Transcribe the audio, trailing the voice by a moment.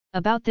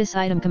About this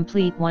item: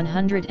 complete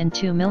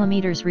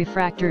 102mm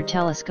refractor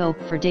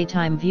telescope for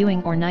daytime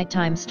viewing or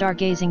nighttime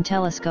stargazing,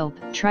 telescope,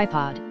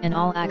 tripod, and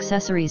all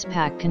accessories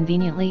packed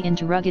conveniently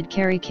into rugged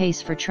carry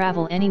case for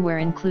travel anywhere.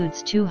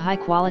 Includes two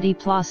high-quality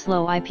plus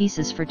low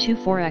eyepieces for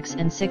 24x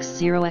and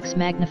 60x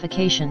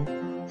magnification.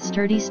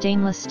 Sturdy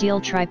stainless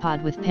steel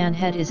tripod with pan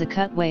head is a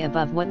cut way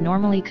above what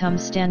normally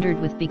comes standard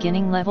with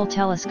beginning level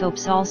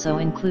telescopes. Also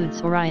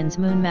includes Orion's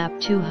Moon Map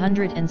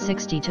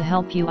 260 to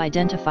help you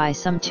identify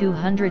some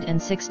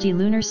 260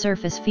 lunar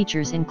surface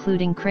features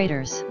including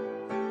craters,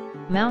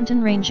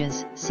 mountain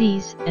ranges,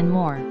 seas, and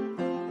more.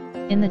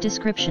 In the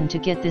description to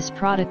get this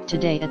product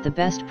today at the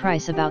best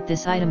price. About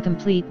this item: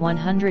 complete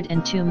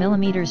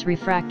 102mm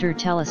refractor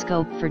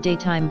telescope for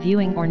daytime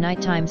viewing or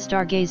nighttime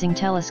stargazing,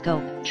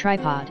 telescope,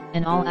 tripod,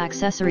 and all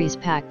accessories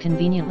packed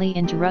conveniently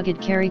into rugged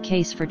carry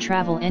case for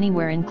travel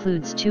anywhere.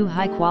 Includes two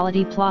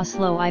high-quality plus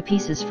low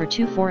eyepieces for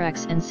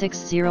 24x and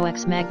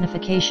 60x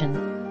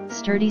magnification.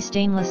 Sturdy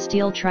stainless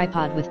steel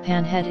tripod with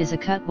pan head is a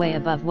cut way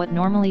above what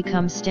normally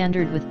comes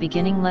standard with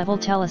beginning level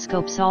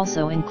telescopes.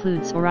 Also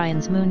includes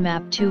Orion's Moon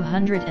Map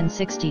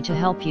 260 to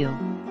help you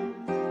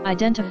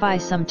identify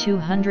some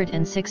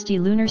 260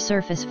 lunar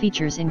surface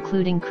features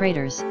including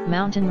craters,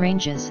 mountain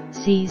ranges,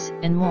 seas,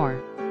 and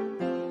more.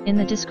 In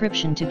the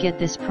description to get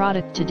this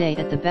product today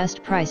at the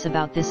best price.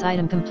 About this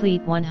item: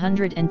 complete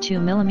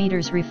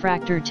 102mm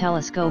refractor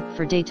telescope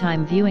for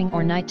daytime viewing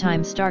or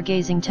nighttime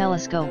stargazing,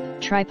 telescope,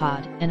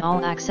 tripod, and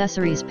all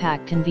accessories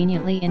packed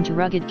conveniently into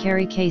rugged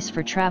carry case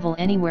for travel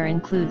anywhere.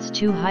 Includes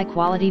two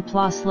high-quality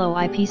plus low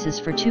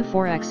eyepieces for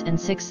 24x and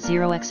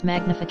 60x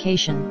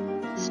magnification.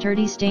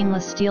 Sturdy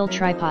stainless steel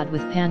tripod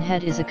with pan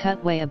head is a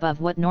cut way above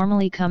what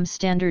normally comes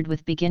standard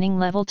with beginning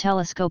level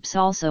telescopes.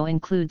 Also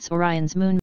includes Orion's Moon